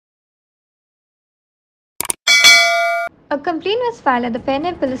A complaint was filed at the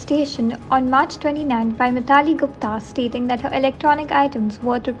Pune police station on March 29 by Mitali Gupta stating that her electronic items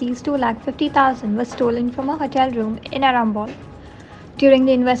worth Rs 2,50,000 were stolen from a hotel room in Arambol. During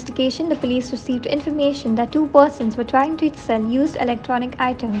the investigation, the police received information that two persons were trying to sell used electronic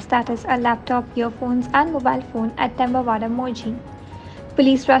items, that is, a laptop, earphones, and mobile phone, at Tembawada, Moji.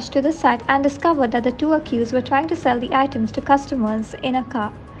 Police rushed to the site and discovered that the two accused were trying to sell the items to customers in a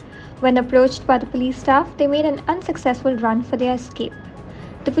car. When approached by the police staff, they made an unsuccessful run for their escape.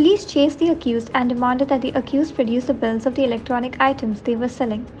 The police chased the accused and demanded that the accused produce the bills of the electronic items they were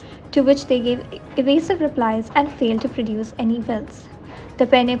selling, to which they gave evasive replies and failed to produce any bills. The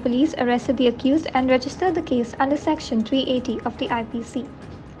Pune police arrested the accused and registered the case under Section 380 of the IPC.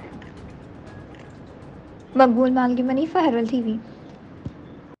 Maqbool Malgimani for Herald TV.